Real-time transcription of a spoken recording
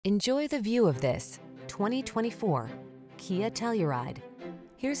Enjoy the view of this 2024 Kia Telluride.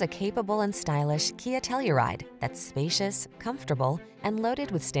 Here's a capable and stylish Kia Telluride that's spacious, comfortable, and loaded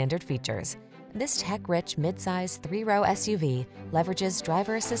with standard features. This tech-rich midsize three-row SUV leverages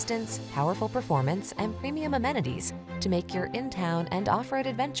driver assistance, powerful performance, and premium amenities to make your in-town and off-road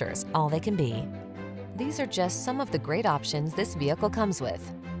adventures all they can be. These are just some of the great options this vehicle comes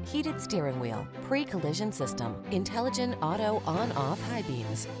with: heated steering wheel, pre-collision system, intelligent auto on-off high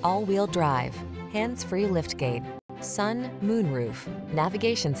beams, all-wheel drive, hands-free liftgate, sun moonroof,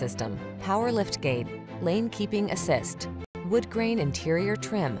 navigation system, power liftgate, lane keeping assist, woodgrain interior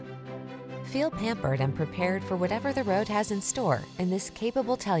trim. Feel pampered and prepared for whatever the road has in store in this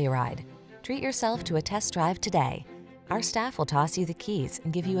capable Telluride. Treat yourself to a test drive today. Our staff will toss you the keys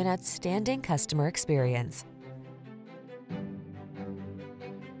and give you an outstanding customer experience.